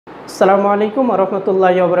আসসালামু আলাইকুম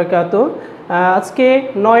রহমতুল্লাহি ওয়া বারাকাতুহু। আজকে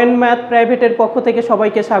নয়ন ম্যাথ প্রাইভেটের পক্ষ থেকে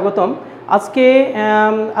সবাইকে স্বাগতম। আজকে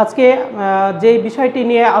আজকে যে বিষয়টি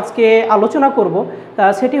নিয়ে আজকে আলোচনা করব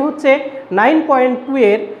সেটি হচ্ছে 9.2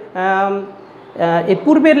 এর এই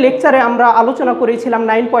পূর্বের লেকচারে আমরা আলোচনা করেছিলাম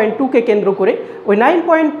 9.2 কে কেন্দ্র করে। ওই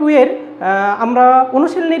 9.2 এর আমরা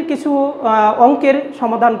অনুশীলনীর কিছু অঙ্কের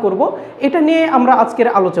সমাধান করব। এটা নিয়ে আমরা আজকের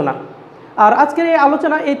আলোচনা। আর আজকের এই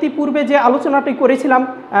আলোচনা ইতিপূর্বে যে আলোচনাটি করেছিলাম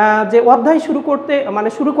যে অধ্যায়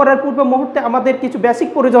শুরু করার পূর্বে মুহূর্তে আমাদের কিছু বেসিক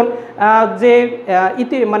প্রয়োজন, যে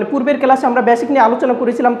পূর্বের ক্লাসে আমরা বেসিক নিয়ে আলোচনা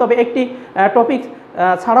করেছিলাম, তবে একটি টপিক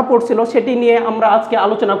ছাড়া পড়ছিল, সেটি নিয়ে আমরা আজকে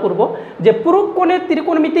আলোচনা করব যে পুরুষ কোণের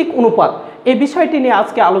ত্রিকোণমিতিক অনুপাত, এই বিষয়টি নিয়ে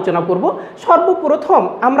আজকে আলোচনা করব। সর্বপ্রথম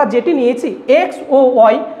আমরা যেটি নিয়েছি এক্স ও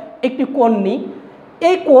ওয়াই একটি কোণ নিই।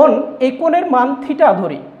 এই কোণের মান থিটা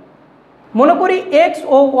ধরি। মনে করি এক্স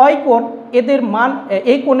ও ওয়াই কোণ, এদের মান,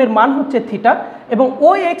 এই কোণের মান হচ্ছে থিটা এবং ও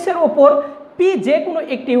এক্সের ওপর পি যে কোনো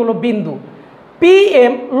একটি হলো বিন্দু, পি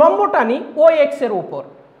এম লম্ব টানি ও এক্সের ওপর।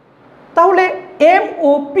 তাহলে এম ও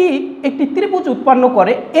পি একটি ত্রিভুজ উৎপন্ন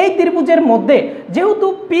করে। এই ত্রিভুজের মধ্যে যেহেতু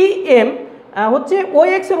পি এম হচ্ছে ও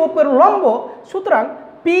এক্সের ওপর লম্ব, সুতরাং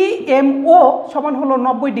পি এম ও সমান হলো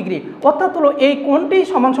 90 ডিগ্রি, অর্থাৎ হলো এই কোণটি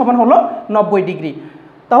সমান সমান হলো 90 ডিগ্রি।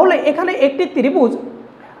 তাহলে এখানে একটি ত্রিভুজ,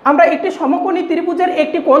 আমরা একটি সমকোণী ত্রিভুজের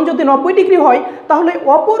একটি কোণ যদি 90 ডিগ্রি হয়, তাহলে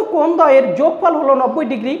অপর কোণদ্বয়ের যোগফল হলো 90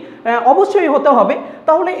 ডিগ্রি অবশ্যই হতে হবে।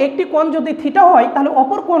 তাহলে একটি কোণ যদি থিটা হয়, তাহলে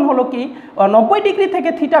অপর কোণ হলো কি 90 ডিগ্রি থেকে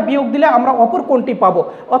থিটা বিয়োগ দিলে আমরা অপর কোণটি পাবো,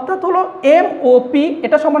 অর্থাৎ হলো এম ও পি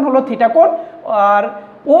এটা সমান হলো থিটা কোণ, আর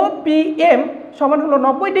ও পি এম সমান হলো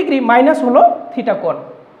 90 ডিগ্রি মাইনাস হলো থিটা কোণ।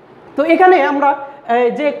 তো এখানে আমরা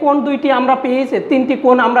যে কোণ দুইটি আমরা পেয়েছি, তিনটি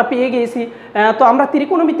কোণ আমরা পেয়ে গিয়েছি। তো আমরা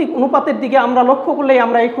ত্রিকোণমিতিক অনুপাতের দিকে আমরা লক্ষ্য করলেই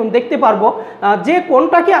আমরা এখন দেখতে পারবো যে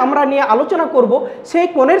কোণটাকে আমরা নিয়ে আলোচনা করব সেই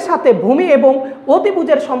কোণের সাথে ভূমি এবং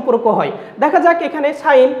অতিভুজের সম্পর্ক হয়। দেখা যাক এখানে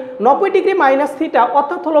সাইন 90 ডিগ্রি মাইনাস থিটা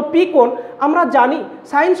অর্থাৎ হলো পি কোণ। আমরা জানি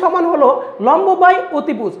সাইন সমান হলো লম্ব বাই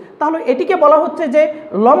অতিভুজ, তাহলে এটিকে বলা হচ্ছে যে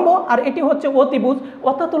লম্ব, আর এটি হচ্ছে অতিভুজ,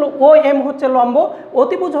 অর্থাৎ হলো ও এম হচ্ছে লম্ব,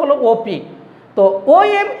 অতিভুজ হলো ওপি। তো ও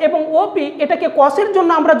এম এবং ওপি এটাকে কসের জন্য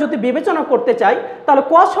আমরা যদি বিবেচনা করতে চাই, তাহলে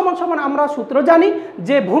কস সমান সমান আমরা সূত্র জানি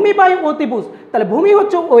যে ভূমি বাই অতিভুজ, তাহলে ভূমি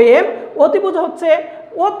হচ্ছে ও এম, অতিভুজ হচ্ছে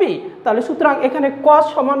ওপি। তাহলে সুতরাং এখানে কস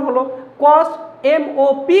সমান হলো কস এম ও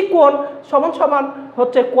পি কোণ সমান সমান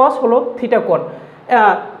হচ্ছে কস হলো থিটা কোণ।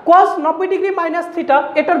 কস 90 ডিগ্রি মাইনাস থিটা,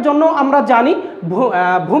 এটার জন্য আমরা জানি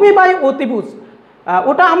ভূমি বাই অতিভুজ,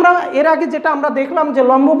 ওটা আমরা এর আগে যেটা আমরা দেখলাম যে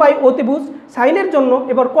লম্ব বাই অতিভুজ সাইনের জন্য,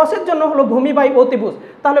 এবার কসের জন্য হলো ভূমি বাই অতিভুজ।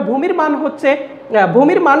 তাহলে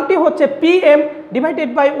ভূমির মানটি হচ্ছে পি এম ডিভাইডেড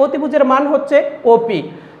বাই অতিভুজের মান হচ্ছে ওপি।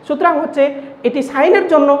 সুতরাং হচ্ছে এটি সাইনের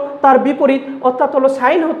জন্য তার বিপরীত, অর্থাৎ হলো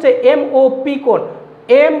সাইন হচ্ছে এম ও পি কোণ,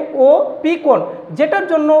 এম ও পি কোণ, যেটার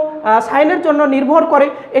জন্য সাইনের জন্য নির্ভর করে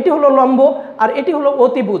এটি হলো লম্ব আর এটি হলো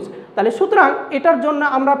অতিভুজ। তাহলে সুতরাং এটার জন্য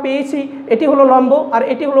আমরা পেয়েছি এটি হলো লম্ব আর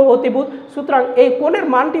এটি হলো অতিভুজ, সুতরাং এই কোণের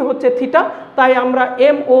মানটি হচ্ছে থিটা, তাই আমরা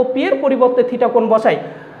এম ও পি এর পরিবর্তে থিটা কোণ বসাই।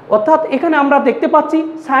 অর্থাৎ এখানে আমরা দেখতে পাচ্ছি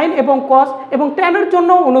সাইন এবং কস এবং ট্যানের জন্য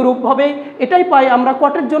অনুরূপভাবে এটাই পাই আমরা,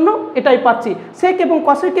 কটের জন্য এটাই পাচ্ছি, সেক এবং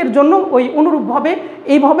কসেকের জন্য ওই অনুরূপভাবে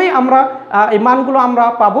এইভাবেই আমরা এই মানগুলো আমরা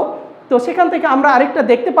পাবো। তো সেখান থেকে আমরা আরেকটা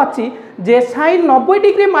দেখতে পাচ্ছি যে সাইন 90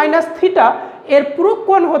 ডিগ্রি মাইনাস থিটা এর পুরুষ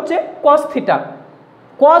কোণ হচ্ছে কস থিটা,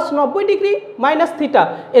 কস 90 ডিগ্রি মাইনাস থিটা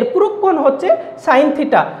এর পুরুষ কোণ হচ্ছে sine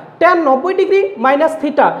theta, tan 90 degree minus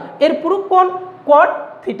theta এর পুরুষ কোণ কট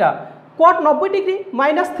থিটা, কট 90 ডিগ্রি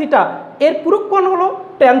মাইনাস থিটা এর পুরুষ কোণ হলো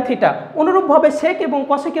ট্যান থিটা। অনুরূপভাবে সেক এবং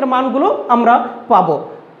কসেকের মানগুলো আমরা পাবো।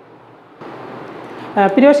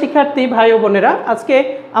 প্রিয় শিক্ষার্থী ভাই ও বোনেরা, আজকে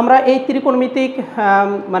আমরা এই ত্রিকোণমিতিক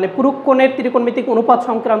পুরুষ কোণের ত্রিকোণমিতিক অনুপাত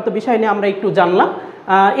সংক্রান্ত বিষয় নিয়ে আমরা একটু জানলাম।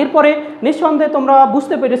 এরপরে নিঃসন্দেহে তোমরা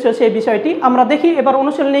বুঝতে পেরেছো সেই বিষয়টি। আমরা দেখি এবার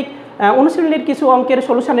অনুশীলনীর কিছু অঙ্কের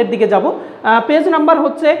সলিউশনের দিকে যাব। পেজ নাম্বার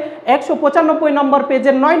হচ্ছে 195 নম্বর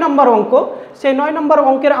পেজের 9 নম্বর অঙ্ক। সেই 9 নম্বর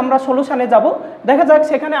অঙ্কের আমরা সলিউশনে যাব। দেখা যাক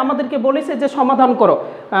সেখানে আমাদেরকে বলেছে যে সমাধান করো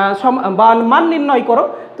বা মান নির্ণয় করো।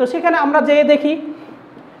 তো সেখানে আমরা যেয়ে দেখি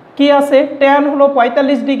কি আছে। ট্যান হলো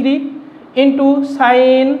 45 degree into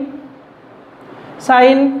sign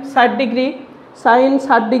 60 degree, sign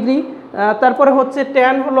 60 degree, তারপরে হচ্ছে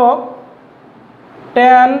ট্যান হলো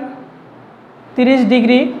tan 30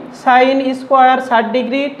 degree, sine square 60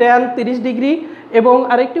 degree, tan 30 degree, এবং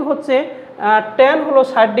আরেকটি হচ্ছে ট্যান হলো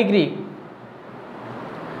 60 ডিগ্রি।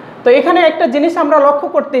 তো এখানে একটা জিনিস আমরা লক্ষ্য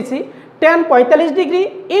করতেছি, tan 45 degree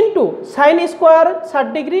into sine square 60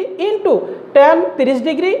 degree into tan 30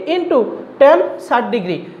 degree into tan 60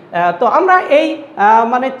 degree. তো আমরা এই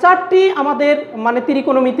মানে 4টি আমাদের মানে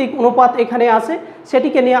ত্রিকোণমিতিক অনুপাত এখানে আছে,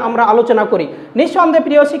 সেটিকে নিয়ে আমরা আলোচনা করি। নিঃসন্দেহে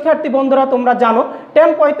প্রিয় শিক্ষার্থী বন্ধুরা তোমরা জানো tan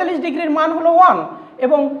 45 ডিগ্রির মান হলো 1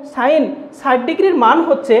 এবং sin 60 ডিগ্রির মান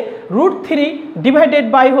হচ্ছে √3 ডিভাইডেড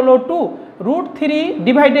বাই হলো 2, √3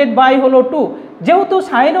 ডিভাইডেড বাই হলো 2। যেহেতু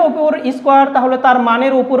সাইনের উপর স্কোয়ার তাহলে তার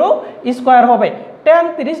মানের উপরও স্কোয়ার হবে। tan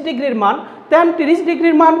 30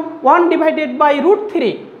 ডিগ্রির মান 1 divided by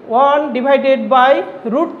 √3, 1 divided by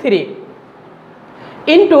 √3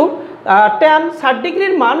 into tan 60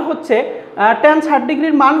 ডিগ্রির মান হচ্ছে tan 60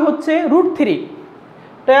 ডিগ্রির মান হচ্ছে √3,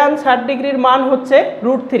 tan 60 ডিগ্রির মান হচ্ছে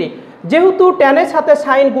 √3। যেহেতু ট্যানের সাথে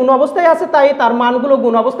সাইন গুণ অবস্থায় আছে তাই তার মানগুলো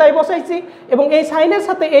গুণ অবস্থায় বসাইছি, এবং এই সাইনের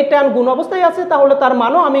সাথে এই ট্যান গুণ অবস্থায় আছে তাহলে তার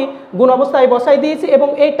মানও আমি গুণ অবস্থায় বসাই দিয়েছি, এবং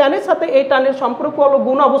এই ট্যানের সাথে এই ট্যানের সম্পর্ক হলো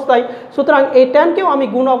গুণ অবস্থায়, সুতরাং এই ট্যানকেও আমি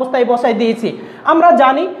গুণ অবস্থায় বসাই দিয়েছি। আমরা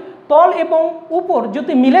জানি তল এবং উপর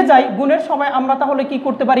যদি মিলে যায় গুণের সময় আমরা তাহলে কি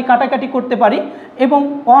করতে পারি, কাটাকাটি করতে পারি, এবং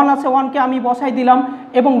 1 আছে 1কে আমি বসাই দিলাম,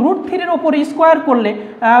 এবং √3 এর উপর স্কোয়ার করলে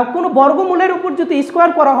কোনো বর্গমূলের উপর যদি স্কোয়ার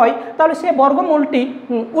করা হয় তাহলে সে বর্গমূলটি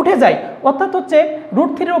উঠে যায়, অর্থাৎ হচ্ছে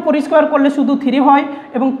 √3 এর উপর স্কোয়ার করলে শুধু 3 হয়,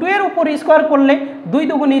 এবং 2 এর উপর স্কোয়ার করলে 2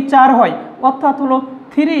 দুগুণে 4 হয়, অর্থাৎ হলো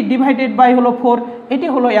 3 ডিভাইডেড বাই হলো 4। এটি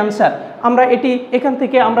হলো অ্যান্সার। আমরা এটি এখান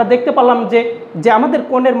থেকে আমরা দেখতে পারলাম যে আমাদের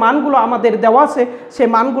কোণের মানগুলো আমাদের দেওয়া আছে, সে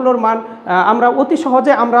মানগুলোর মান আমরা অতি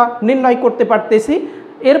সহজে আমরা নির্ণয় করতে পারতেছি।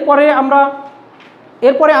 এরপরে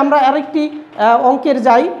আমরা আরেকটি অঙ্কের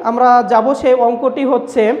যাই, আমরা যাব। সেই অঙ্কটি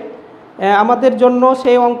হচ্ছে আমাদের জন্য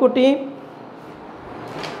সেই অঙ্কটি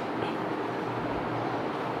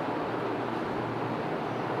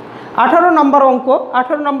 18 নম্বর অঙ্ক।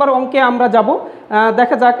 18 নম্বর অঙ্কে আমরা যাব,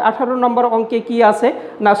 দেখা যাক 18 নম্বর অঙ্কে কি আছে,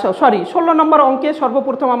 না সরি 16 নম্বর অঙ্কে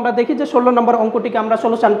সর্বপ্রথম আমরা দেখি যে 16 নম্বর অঙ্কটিকে আমরা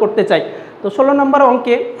সলিউশন করতে চাই। তো 16 নম্বর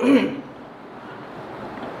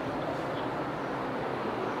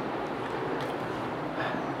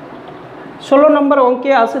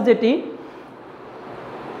অঙ্কে আছে যেটি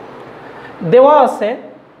দেওয়া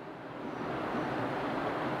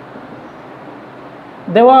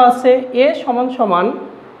আছে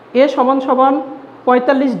a সমান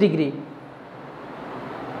 45 ডিগ্রি।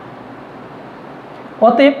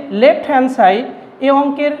 অতএব লেফট হ্যান্ড সাইড, এই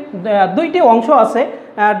অঙ্কের দুইটি অংশ আছে,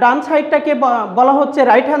 ডান সাইডটাকে বলা হচ্ছে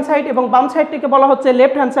রাইট হ্যান্ড সাইড এবং বাম সাইডটাকে বলা হচ্ছে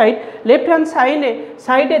left hand side. Left hand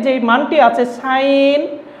সাইডে যেই মানটি আছে sin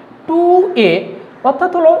 2a,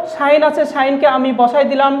 অর্থাৎ হলো সাইন আছে, সাইনকে আমি বসাই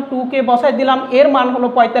দিলাম, 2কে বসাই দিলাম, এর মান হলো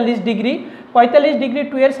 45 ডিগ্রি। 45 ডিগ্রি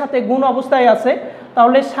 2 এর সাথে গুণ অবস্থায় আছে,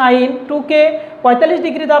 তাহলে সাইন 2কে 45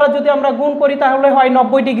 ডিগ্রি দ্বারা যদি আমরা গুণ করি তাহলে হয়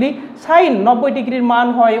 90 ডিগ্রি, সাইন 90 ডিগ্রির মান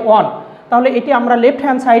হয় 1। তাহলে এটি আমরা লেফট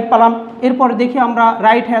হ্যান্ড সাইড পেলাম। এরপরে দেখি আমরা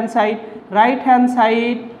রাইট হ্যান্ড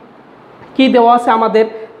সাইড কি দেওয়া আছে আমাদের।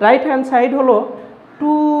 রাইট হ্যান্ড সাইড হলো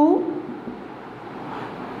 2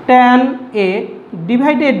 tan a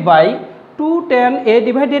ডিভাইডেড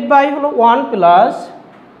বাই হলো 1 প্লাস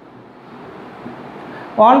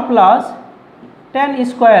tan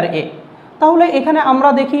স্কোয়ার a। তাহলে এখানে আমরা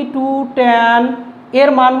দেখি 2 tan এর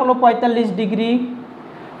মান হলো 45 ডিগ্রি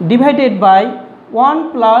ডিভাইডেড বাই 1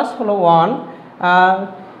 প্লাস হলো 1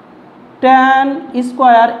 tan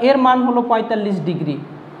স্কোয়ার এর মান হলো 45 ডিগ্রি।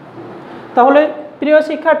 তাহলে প্রিয়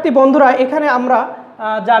শিক্ষার্থী বন্ধুরা এখানে আমরা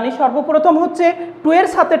জানি সর্বপ্রথম হচ্ছে 2 এর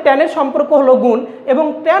সাথে tan এর সম্পর্ক হলো গুণ, এবং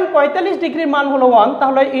tan 45 ডিগ্রির মান হলো 1,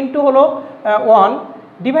 তাহলে ইন্টু হলো 1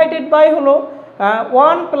 ডিভাইডেড বাই হলো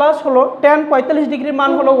 1 প্লাস হলো tan 45 ডিগ্রির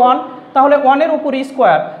মান হলো 1, তাহলে 1 এর উপর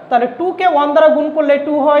স্কোয়ার, তাহলে 2কে 1 দ্বারা গুণ করলে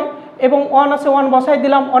 2 হয়, এবং 1 আছে 1 বসাই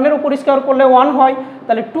দিলাম, 1 এর উপর স্কোয়ার করলে 1 হয়,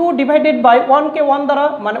 তাহলে 2 ডিভাইডেড বাই 1কে 1 দ্বারা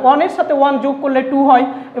মানে 1 এর সাথে 1 যোগ করলে 2 হয়,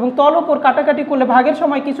 এবং তল উপর কাটাকাটি করলে ভাগের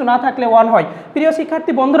সময় কিছু না থাকলে 1 হয়। প্রিয়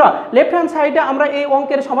শিক্ষার্থী বন্ধুরা লেফট হ্যান্ড সাইডে আমরা এই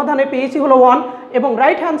অঙ্কের সমাধানে পেয়েছি হলো 1 এবং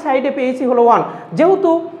রাইট হ্যান্ড সাইডে পেয়েছি হলো 1।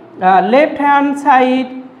 যেহেতু left hand side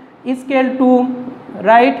equal to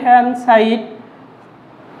right hand side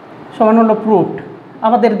সমান হলো প্রুফড,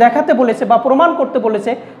 আমাদের দেখাতে বলেছে বা প্রমাণ করতে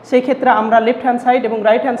বলেছে, সেই ক্ষেত্রে আমরা লেফট হ্যান্ড সাইড এবং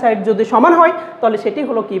রাইট হ্যান্ড সাইড যদি সমান হয় তাহলে সেটি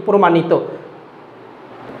হলো কি প্রমাণিত।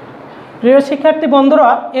 প্রিয় শিক্ষার্থী বন্ধুরা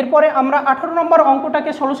এরপরে আমরা 18 নম্বর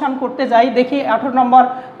অঙ্কটাকে সলিউশন করতে যাই, দেখি 18 নম্বর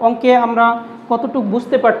অঙ্কে আমরা কতটুকু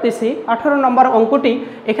বুঝতে পারতেছি। 18 নম্বর অঙ্কটি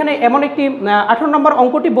এখানে এমন একটি 18 নম্বর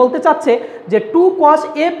অঙ্কটি বলতে চাচ্ছে যে 2 cos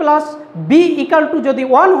a plus b equal to যদি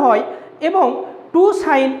 1 হয় এবং 2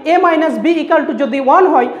 sin a minus b equal to যদি 1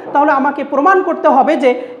 হয়, তাহলে আমাকে প্রমাণ করতে হবে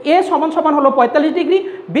যে a সমান সমান হলো 45 ডিগ্রি,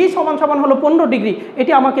 b সমান সমান হলো 15 ডিগ্রি,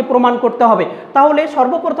 এটি আমাকে প্রমাণ করতে হবে। তাহলে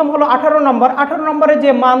সর্বপ্রথম হলো 18 নম্বরে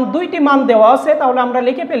যে মান দুইটি মান দেওয়া আছে, তাহলে আমরা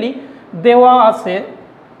লিখে ফেলি দেওয়া আছে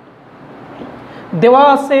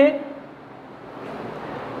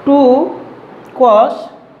 2 cos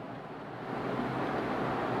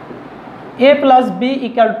A plus B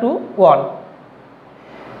equal to 1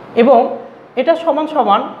 এবং এটা সমান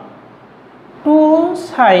সমান 2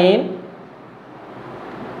 সাইন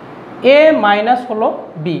এ মাইনাস হলো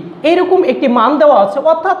বি, এইরকম একটি মান দেওয়া আছে।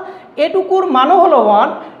 অর্থাৎ এটুকুর মানও হলো 1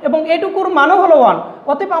 এবং এটুকুর মানও হলো 1।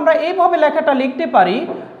 অতএব আমরা এইভাবে লেখাটা লিখতে পারি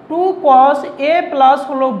 2 cos এ প্লাস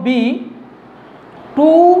হলো বি,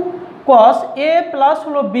 2 cos এ প্লাস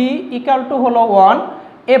হলো বি ইকাল টু হলো 1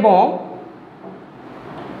 এবং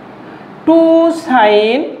 2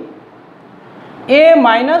 সাইন এ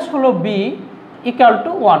মাইনাস হলো বি ইকাল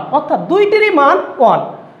টু 1। অর্থাৎ দুইটিরই মান 1।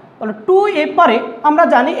 তাহলে 2 এর পরে আমরা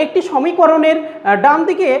জানি একটি সমীকরণের ডান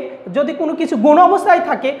দিকে যদি কোনো কিছু গুণ অবস্থায়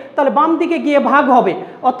থাকে তাহলে বাম দিকে গিয়ে ভাগ হবে,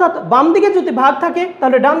 অর্থাৎ বাম দিকে যদি ভাগ থাকে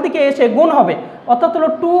তাহলে ডান দিকে এসে গুণ হবে। অর্থাৎ হলো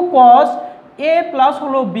 2 cos এ প্লাস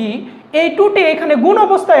হলো বি, এই 2টি এখানে গুণ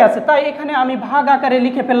অবস্থায় আছে তাই এখানে আমি ভাগ আকারে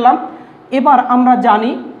লিখে ফেললাম। এবার আমরা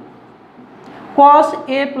জানি cos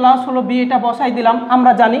এ প্লাস হলো বি, এটা বসাই দিলাম।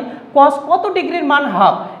 আমরা জানি cos কত ডিগ্রির মান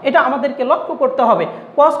হাফ, এটা আমাদেরকে লক্ষ্য করতে হবে।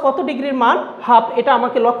 cos কত ডিগ্রির মান হাফ, এটা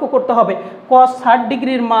আমাকে লক্ষ্য করতে হবে। cos 60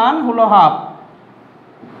 ডিগ্রির মান হলো হাফ।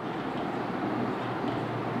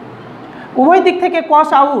 উভয় দিক থেকে cos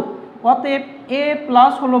আউট, অতএব এ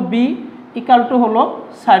প্লাস হলো বি ইকাল টু হলো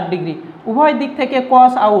 60 ডিগ্রি। উভয় দিক থেকে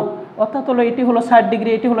cos আউট, অর্থাৎ হলো এটি হলো 60 ডিগ্রি।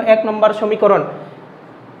 এটি হলো 1 নম্বর সমীকরণ।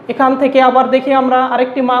 এখান থেকে আবার দেখি আমরা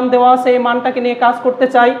আরেকটি মান দেওয়া আছে, এই মানটাকে নিয়ে কাজ করতে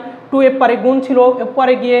চাই। 2 এর পারে গুণ ছিল, এর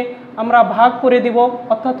পরে গিয়ে আমরা ভাগ করে দিব,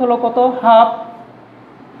 অর্থাৎ হলো কত হাফ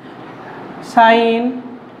সাইন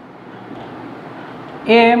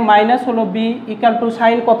এ মাইনাস হলো বি ইকাল টু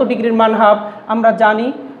সাইন কত ডিগ্রির মান হাফ, আমরা জানি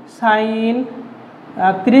সাইন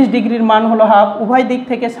 30 ডিগ্রির মান হলো হাফ। উভয় দিক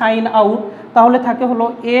থেকে সাইন আউট, তাহলে থাকে হলো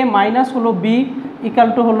এ মাইনাস হলো বি ইকাল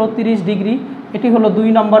টু হলো 30 ডিগ্রি। এটি হলো 2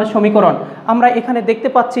 নম্বর সমীকরণ। আমরা এখানে দেখতে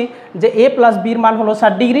পাচ্ছি যে এ প্লাস বির মান হলো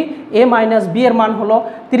 60 ডিগ্রি, এ মাইনাস বি এর মান হলো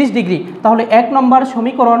 30 ডিগ্রি। তাহলে 1 নম্বর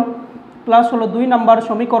সমীকরণ প্লাস হলো 2 নম্বর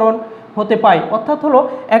সমীকরণ হতে পাই, অর্থাৎ হলো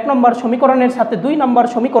 1 নম্বর সমীকরণের সাথে 2 নম্বর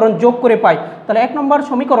সমীকরণ যোগ করে পাই। তাহলে 1 নম্বর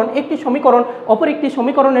সমীকরণ একটি সমীকরণ অপর একটি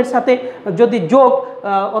সমীকরণের সাথে যদি যোগ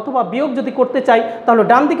অথবা বিয়োগ যদি করতে চাই তাহলে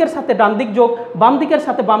ডান দিকের সাথে ডান দিক যোগ, বাম দিকের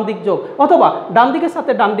সাথে বাম দিক যোগ, অথবা ডান দিকের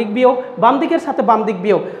সাথে ডান দিক বিয়োগ, বাম দিকের সাথে বাম দিক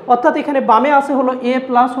বিয়োগ। অর্থাৎ এখানে বামে আসে হলো এ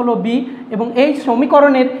প্লাস হলো বি এবং এই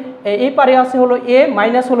সমীকরণের এই পারে আসে হলো এ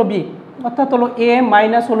মাইনাস হলো বি, অর্থাৎ হলো এ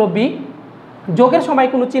মাইনাস হলো বি। যোগের সময়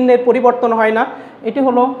কোনো চিহ্নের পরিবর্তন হয় না। এটি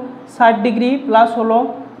হলো 60 ডিগ্রি প্লাস হলো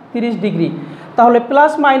 30 ডিগ্রি। তাহলে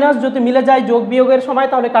প্লাস মাইনাস যদি মিলে যায় যোগ বিয়োগের সময়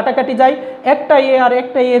তাহলে কাটাকাটি যায়, একটা এ আর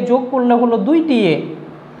একটা এ যোগ করলে হলো 2টি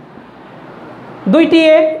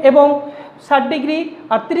এ এবং 60 ডিগ্রি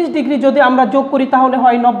আর 30 ডিগ্রি যদি আমরা যোগ করি তাহলে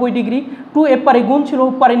হয় 90 ডিগ্রি। 2 এপারে গুণ ছিল,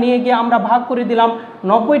 উপরে নিয়ে গিয়ে আমরা ভাগ করে দিলাম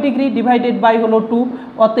 90 ডিগ্রি ডিভাইডেড বাই হলো 2।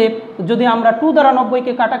 অতএব যদি আমরা 2 দ্বারা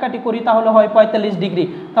 90কে কাটাকাটি করি তাহলে হয় 45 ডিগ্রি।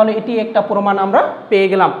 তাহলে এটি একটা প্রমাণ আমরা পেয়ে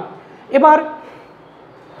গেলাম। এবার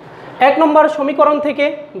 1 নম্বর সমীকরণ থেকে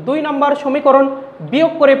 2 নম্বর সমীকরণ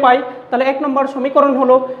বিয়োগ করে পাই। তাহলে 1 নম্বর সমীকরণ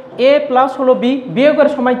হলো এ প্লাস হলো বি, বিয়োগের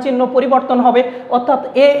সময় চিহ্ন পরিবর্তন হবে, অর্থাৎ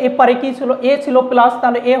এ এপারে কি ছিল, এ ছিল প্লাস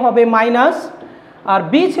তাহলে এ হবে মাইনাস, আর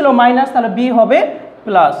বি ছিল মাইনাস তাহলে বি হবে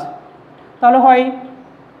প্লাস। তাহলে হয়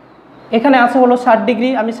এখানে আছে হলো 60 ডিগ্রি,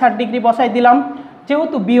 আমি 60 ডিগ্রি বসাই দিলাম।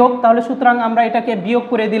 যেহেতু বিয়োগ তাহলে সুতরাং আমরা এটাকে বিয়োগ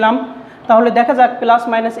করে দিলাম। তাহলে দেখা যাক প্লাস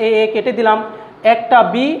মাইনাস এ এ কেটে দিলাম, একটা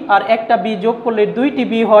বি আর একটা বি যোগ করলে 2টি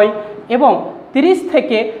বি হয় এবং 30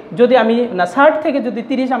 থেকে যদি আমি 60 থেকে যদি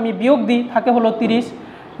 30 আমি বিয়োগ দিই থাকে হলো 30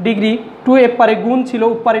 ডিগ্রি। 2 এপারে গুণ ছিল,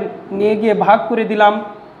 উপরে নিয়ে গিয়ে ভাগ করে দিলাম।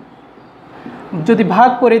 যদি ভাগ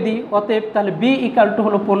করে দিই অতএব তাহলে বি ইকাল টু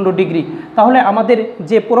হলো 15 ডিগ্রি। তাহলে আমাদের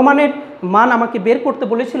যে প্রমাণের মান আমাকে বের করতে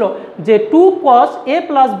বলেছিল যে 2 cos a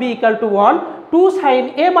plus B equal to 1, 2 sin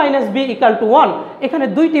a minus B equal to 1, এখানে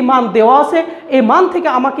 2টি মান দেওয়া আছে। এই মান থেকে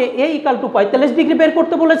আমাকে a ইকাল টু 45 ডিগ্রি বের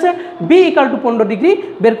করতে বলেছে, b ইকাল টু 15 ডিগ্রি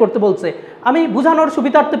বের করতে বলছে। আমি বোঝানোর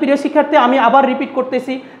সুবিধার্থে প্রিয় শিক্ষার্থী আমি আবার রিপিট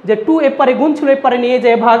করতেছি যে 2 এপারে গুণ ছিল, এপারে নিয়ে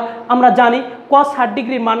যায় ভাগ। আমরা জানি cos 60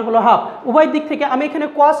 ডিগ্রির মান হলো হাফ। উভয় দিক থেকে আমি এখানে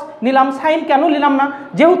cos নিলাম, সাইন কেন নিলাম না,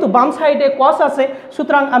 যেহেতু বাম সাইডে cos আছে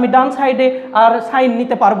সুতরাং আমি ডান সাইডে আর সাইন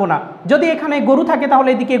নিতে পারবো না। যদি এখানে গরু থাকে তাহলে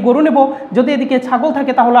এদিকে গরু নেব, যদি এদিকে ছাগল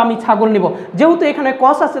থাকে তাহলে আমি ছাগল নেব। যেহেতু এখানে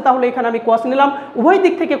cos আছে তাহলে এখানে আমি cos নিলাম। উভয়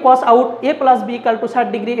দিক থেকে cos out, a plus B equal to 60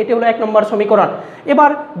 degree. এটি হলো 1 নম্বর সমীকরণ। এবার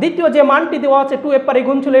দ্বিতীয় যে মানটি দেওয়া আছে 2 এপারে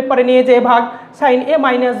গুণ ছিল, এপারে নিয়ে যায় ভাগ, সাইন এ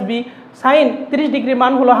মাইনাস বি, সাইন 30 ডিগ্রির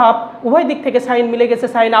মান হলো হাফ। উভয় দিক থেকে সাইন মিলে গেছে,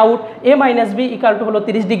 sign out, A minus B equal to হলো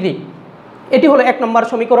 30 ডিগ্রি। এটি হলো 1 নম্বর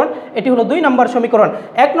সমীকরণ, এটি হলো 2 নম্বর সমীকরণ।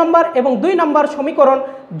 1 নম্বর এবং 2 নম্বর সমীকরণ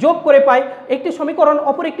যোগ করে পাই একটি সমীকরণ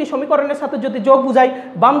অপর একটি সমীকরণের সাথে যদি যোগ বুঝাই,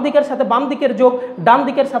 বাম দিকের সাথে বাম দিকের যোগ, ডান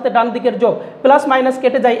দিকের সাথে ডান দিকের যোগ, প্লাস মাইনাস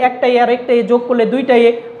কেটে যায়, একটাই আর একটাই যোগ করলে দুইটাই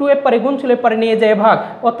 2 পারে গুণ ছিল পারে নিয়ে যায় ভাগ,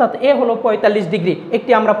 অর্থাৎ এ হলো 45 ডিগ্রি।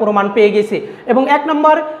 একটি আমরা প্রমাণ পেয়ে গেছি। এবং 1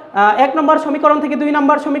 নম্বর সমীকরণ থেকে 2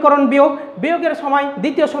 নম্বর সমীকরণ বিয়োগের সময়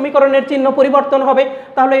দ্বিতীয় সমীকরণের চিহ্ন পরিবর্তন হবে।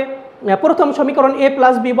 তাহলে প্রথম সমীকরণ a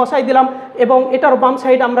প্লাস বি বসাই দিলাম এবং এটার বাম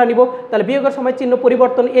সাইড আমরা নিব। তাহলে বিয়োগের সময় চিহ্ন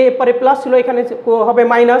পরিবর্তন, এ পারে প্লাস ছিল এখানে হবে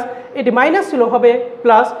মাইনাস, এটি মাইনাস ছিল হবে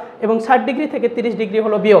প্লাস, এবং 60 ডিগ্রি থেকে 30 ডিগ্রি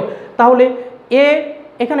হলো বিয়োগ। তাহলে এ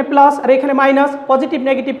এখানে প্লাস আর এখানে মাইনাস, পজিটিভ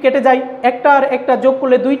নেগেটিভ কেটে যায়, একটা আর একটা যোগ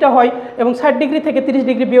করলে দুইটা হয়, এবং 60 ডিগ্রি থেকে 30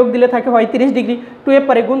 ডিগ্রি বিয়োগ দিলে থাকে হয় 30 ডিগ্রি। 2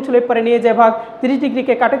 পারে গুণ ছিল পারে নিয়ে যায় ভাগ, 30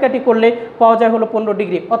 ডিগ্রিকে কাটাকাটি করলে পাওয়া যায় হলো 15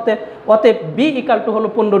 ডিগ্রি। অতএব বি ইকাল টু হলো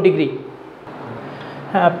 15 ডিগ্রি।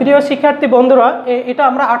 হ্যাঁ প্রিয় শিক্ষার্থী বন্ধুরা, এটা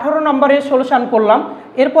আমরা 18 নম্বরের সলিউশন করলাম।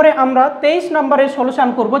 এরপরে আমরা 23 নম্বরের সলিউশন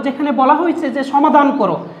করব, যেখানে বলা হয়েছে যে সমাধান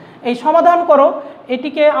করো। এই সমাধান করো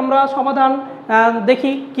এটিকে আমরা সমাধান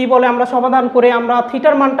দেখি কি বলে। আমরা সমাধান করে আমরা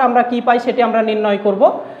থিটার মানটা আমরা কি পাই সেটি আমরা নির্ণয় করব।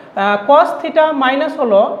 কস থিটা মাইনাস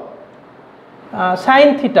হলো sine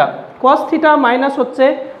theta, cos theta minus হচ্ছে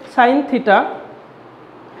সাইন থিটা,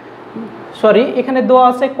 সরি এখানে দেওয়া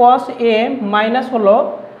আছে কস এ মাইনাস হলো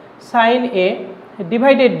sign A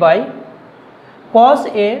divided by cos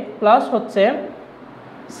A plus হচ্ছে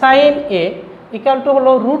সাইন এ ইকাল টু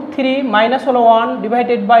হলো √3 মাইনাস হলো 1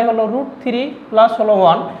 ডিভাইডেড বাই হলো √3 প্লাস হলো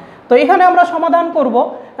 1। তো এখানে আমরা সমাধান করব,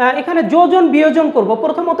 এখানে যোজন বিয়োজন করব।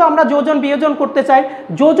 প্রথমত আমরা যোজন বিয়োজন করতে চাই।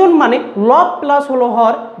 যোজন মানে লব প্লাস হলো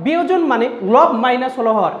হর, বিয়োজন মানে লব মাইনাস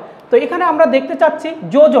হলো হর। তো এখানে আমরা দেখতে চাচ্ছি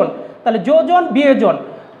যোজন, তাহলে যোজন বিয়োজন,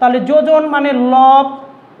 তাহলে যোজন মানে লব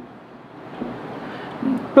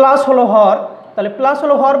প্লাস হলো হর, তাহলে প্লাস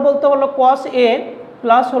হলো হর বলতে হলো কস এ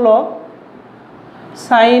প্লাস হলো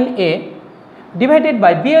সাইন এ ডিভাইডেড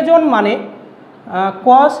বাই বিয়োজন মানে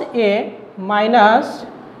কস এ মাইনাস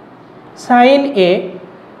সাইন এ,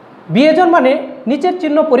 বিয়োজন মানে নিচের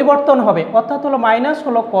চিহ্ন পরিবর্তন হবে, অর্থাৎ হলো মাইনাস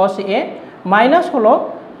হলো কস এ মাইনাস হলো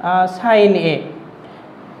সাইন এ।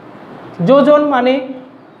 যোজন মানে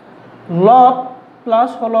লব প্লাস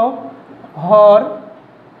হলো হর,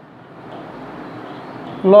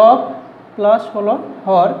 লব প্লাস হলো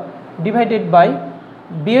হর ডিভাইডেড বাই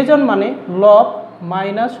বিয়োজন মানে লব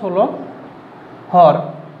মাইনাস হলো হর।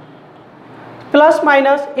 প্লাস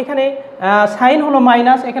মাইনাস, এখানে সাইন হলো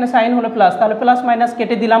মাইনাস, এখানে সাইন হলো প্লাস, তাহলে প্লাস মাইনাস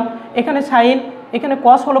কেটে দিলাম। এখানে সাইন, এখানে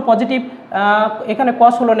কস হলো পজিটিভ, এখানে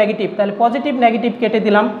কস হলো নেগেটিভ, তাহলে পজিটিভ নেগেটিভ কেটে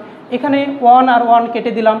দিলাম। এখানে 1 আর 1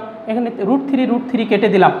 কেটে দিলাম, এখানে √3 কেটে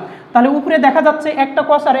দিলাম। তাহলে উপরে দেখা যাচ্ছে একটা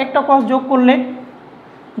কস আর একটা কস যোগ করলে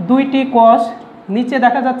 2টি কস, নিচে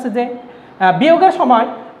দেখা যাচ্ছে যে বিয়োগের সময়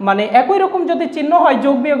মানে একই রকম যদি চিহ্ন হয়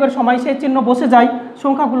যোগ বিয়োগের সময় সেই চিহ্ন বসে যায়,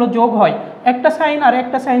 সংখ্যাগুলো যোগ হয়। একটা সাইন আর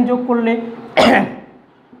একটা সাইন যোগ করলে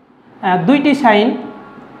 2টি সাইন,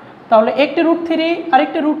 তাহলে একটি √3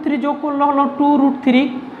 আরেকটি √3 যোগ করলে হলো 2√3,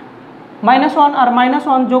 -1 আর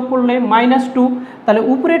 -1 যোগ করলে -2, তাহলে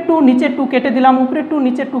উপরে 2 নিচে 2 কেটে দিলাম, উপরে 2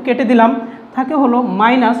 নিচে 2 কেটে দিলাম, থাকে হলো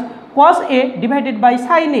minus cos A divided by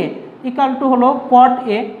sine A equal to হলো কট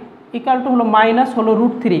এ ইকাল টু হলো মাইনাস হলো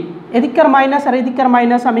 √3। এদিককার মাইনাস আর এদিককার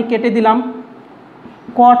মাইনাস আমি কেটে দিলাম।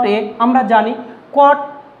 কট এ আমরা জানি কট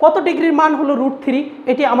কত ডিগ্রির মান হলো √3,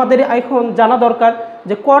 এটি আমাদের এখন জানা দরকার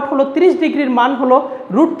যে কট হলো 30 ডিগ্রির মান হলো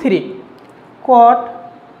 √3, কট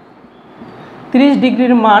 30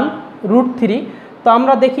 ডিগ্রির মান √3। তো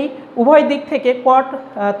আমরা দেখি উভয় দিক থেকে কট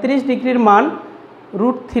 30 ডিগ্রির মান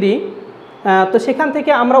 √3, তো সেখান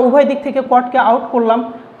থেকে আমরা উভয় দিক থেকে কটকে আউট করলাম,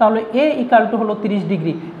 তাহলে এ ইকাল টু হলো 30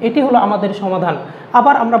 ডিগ্রি। এটি হলো আমাদের সমাধান।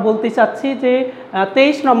 আবার আমরা বলতে চাচ্ছি যে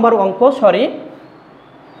 23 নম্বর অঙ্ক,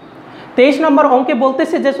 23 নম্বর অঙ্কে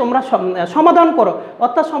বলতেছে যে তোমরা সমাধান করো,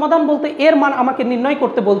 অর্থাৎ সমাধান বলতে এর মান আমাকে নির্ণয়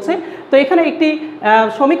করতে বলছে। তো এখানে একটি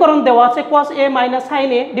সমীকরণ দেওয়া আছে কস এ minus sine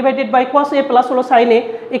A divided by cos A plus হলো sign A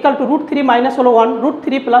equal to √3 minus হলো 1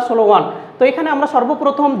 √3 প্লাস হলো 1। তো এখানে আমরা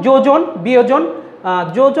সর্বপ্রথম যোজন বিয়োজন,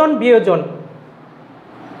 যোজন বিয়োজন,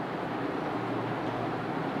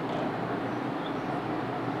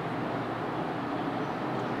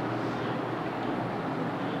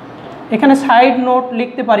 এখানে সাইড নোট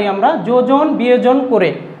লিখতে পারি আমরা যোজন বিয়োজন করে,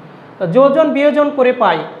 যোজন বিয়োজন করে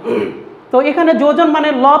পাই। তো এখানে যোজন মানে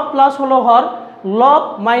লব প্লাস হলো হর, লব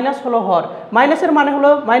মাইনাস হলো হর, মাইনাসের মানে হলো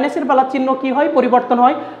মাইনাসের বেলা চিহ্ন কি হয় পরিবর্তন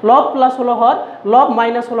হয়, লব প্লাস হলো হর, লব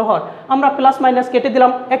মাইনাস হলো হর। আমরা প্লাস মাইনাস কেটে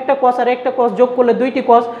দিলাম, একটা কস আর একটা কস যোগ করলে 2টি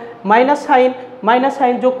কস, মাইনাস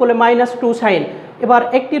সাইন যোগ করলে -2 সাইন। এবার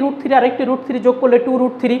একটি √3 আর একটি √3 যোগ করলে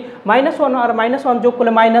 2√3, -1 আর -1 যোগ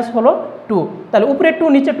করলে মাইনাস হলো 2। তাহলে উপরে 2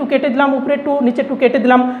 নিচে 2 কেটে দিলাম, উপরে 2 নিচে 2 কেটে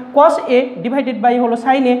দিলাম। cos a ডিভাইডেড বাই হলো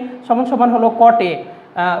sin a সমান সমান হলো cot a।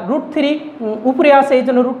 √3 উপরে আছে এই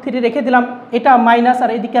জন্য √3 রেখে দিলাম, এটা মাইনাস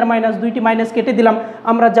আর এদিকে আর মাইনাস, দুইটি মাইনাস কেটে দিলাম।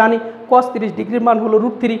 আমরা জানি cos 30 ডিগ্রির মান হলো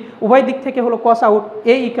 √3, উভয় দিক থেকে হলো cos আউট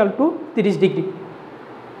a = 30 ডিগ্রি।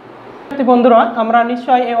 বন্ধুরা আমরা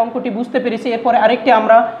নিশ্চয়ই এই অঙ্কটি বুঝতে পেরেছি। এরপরে আরেকটি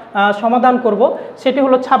আমরা সমাধান করব, সেটি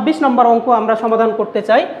হলো 26 নম্বর অঙ্ক আমরা সমাধান করতে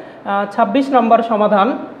চাই। 26 নম্বর সমাধান।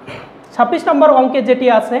 26 নম্বর অঙ্কে যেটি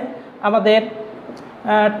আছে আমাদের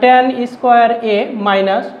tan square a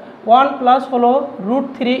minus 1 plus হলো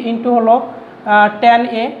 √3 ইন্টু হলো tan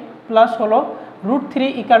a প্লাস হলো √3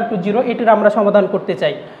 = 0, এটির আমরা সমাধান করতে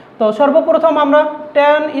চাই। তো সর্বপ্রথম আমরা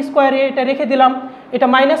tan স্কোয়ার a এটা রেখে দিলাম, এটা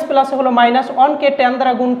মাইনাস প্লাসে হলো মাইনাস, 1কে tan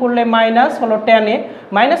দ্বারা গুণ করলে মাইনাস হলো tan a,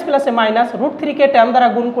 মাইনাস প্লাসে মাইনাস, √3কে tan দ্বারা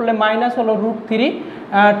গুণ করলে মাইনাস হলো √3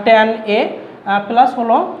 tan a প্লাস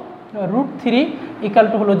হলো √3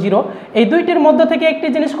 = হলো 0। এই দুইটির মধ্যে থেকে একটি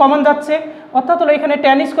জিনিস কমন যাচ্ছে, অর্থাৎ হলো এখানে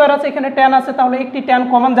tan স্কোয়ার আছে, এখানে tan আছে, তাহলে একটি tan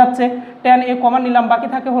কমন যাচ্ছে, tan a কমন নিলাম, বাকি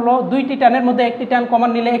থাকে হলো দুইটি ট্যানের মধ্যে একটি tan কমন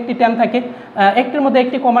নিলে একটি tan থাকে, একটির মধ্যে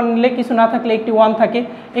একটি কমন নিলে কিছু না থাকলে একটি 1 থাকে।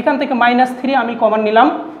 এখান থেকে -3 আমি কমন নিলাম,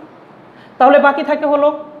 তাহলে বাকি থাকে হলো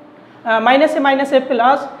মাইনাসে মাইনাসে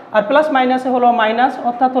প্লাস, আর প্লাস মাইনাসে হলো মাইনাস,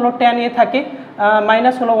 অর্থাৎ হলো tan a থাকে,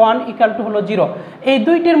 মাইনাস হলো 1 = হলো 0। এই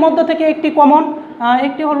দুইটির মধ্যে থেকে একটি কমন,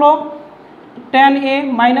 একটি হলো tan a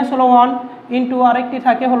মাইনাস হলো 1 ইন্টু আরেকটি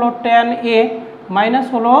থাকে হলো tan a মাইনাস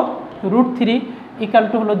হলো √3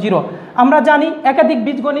 = হলো 0। আমরা জানি একাধিক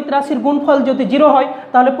বীজগণিত রাশির গুণফল যদি 0 হয়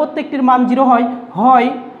তাহলে প্রত্যেকটির মান 0 হয়, হয়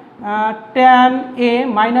tan a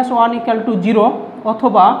মাইনাস 1 = 0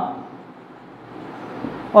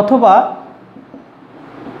 অথবা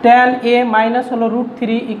tan a মাইনাস হলো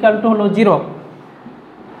 √3 = হলো 0।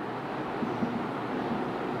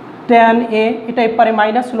 tan a এটা এপারে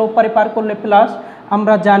মাইনাস হলো, ওপারে পার করলে প্লাস।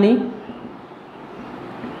 আমরা জানি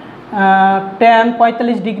tan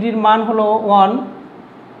 45 ডিগ্রির মান হলো 1,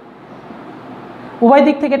 উভয়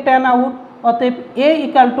দিক থেকে tan আউট, অতএব a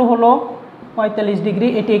 = হলো 45 ডিগ্রি,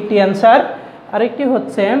 এটি একটি অ্যান্সার। আরেকটি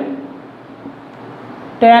হচ্ছে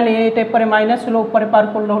tan a এটা এপারে মাইনাস হলো, উপরে পার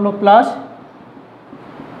করলে হলো প্লাস,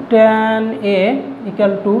 tan a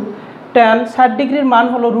 = tan 60 ডিগ্রির মান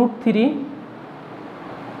হলো √3,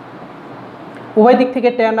 উভয় দিক থেকে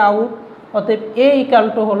tan আউট, অতএব a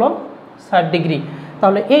 = হলো 60 ডিগ্রি।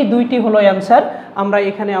 তাহলে এই দুইটি হলো অ্যান্সার আমরা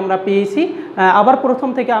এখানে আমরা পেয়েছি। আবার প্রথম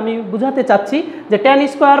থেকে আমি বুঝাতে চাচ্ছি যে tan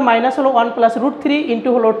স্কোয়ার মাইনাস হলো 1 প্লাস √3 ইন্টু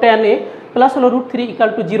হলো tan a প্লাস হলো √3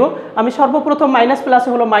 = 0। আমি সর্বপ্রথম মাইনাস প্লাসে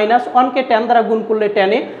হলো মাইনাস, 1কে tan দ্বারা গুণ করলে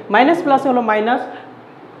tan a, মাইনাস প্লাসে হলো মাইনাস,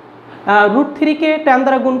 √3কে tan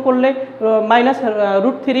দ্বারা গুণ করলে minus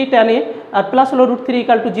 √3 tan a R plus হলো √3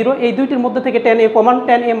 = 0। এই দুইটির মধ্যে থেকে tan a common,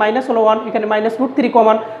 tan a minus হলো 1, এখানে মাইনাস √3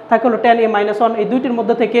 কমন থাকে হলো tan a -1, এই দুইটির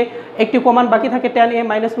মধ্যে থেকে একটি কমন, বাকি থাকে tan a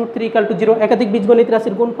মাইনাস √3 = 0। একাধিক বীজগণিত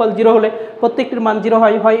রাশির গুণফল 0 হলে প্রত্যেকটির মান 0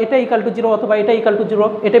 হয়, হয় এটা = 0 অথবা এটা = 0,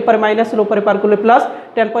 এটার পরে মাইনাস হলো, উপরে পার করলে প্লাস,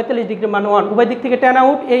 tan 45 ডিগ্রির মান 1, উভয় দিক থেকে tan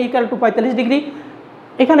আউট, a = 45 ডিগ্রি।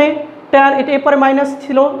 এখানে tan এটা এরপরে মাইনাস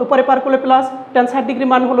ছিল, উপরে পার করলে প্লাস, tan 60 ডিগ্রি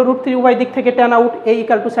মান হলো √3, উভয় দিক থেকে tan আউট, a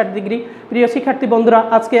 = 60 ডিগ্রি। প্রিয় শিক্ষার্থী বন্ধুরা,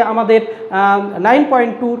 আজকে আমাদের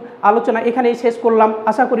 9.2 আলোচনা এখানেই শেষ করলাম।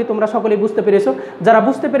 আশা করি তোমরা সকলেই বুঝতে পেরেছো। যারা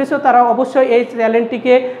বুঝতে পেরেছো তারা অবশ্যই এই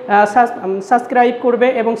চ্যানেলটিকে সাবস্ক্রাইব করবে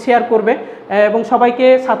এবং শেয়ার করবে, এবং সবাইকে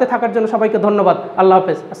সাথে থাকার জন্য সবাইকে ধন্যবাদ। আল্লাহ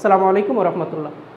হাফেজ। আসসালামু আলাইকুম ওয়া রাহমাতুল্লাহ।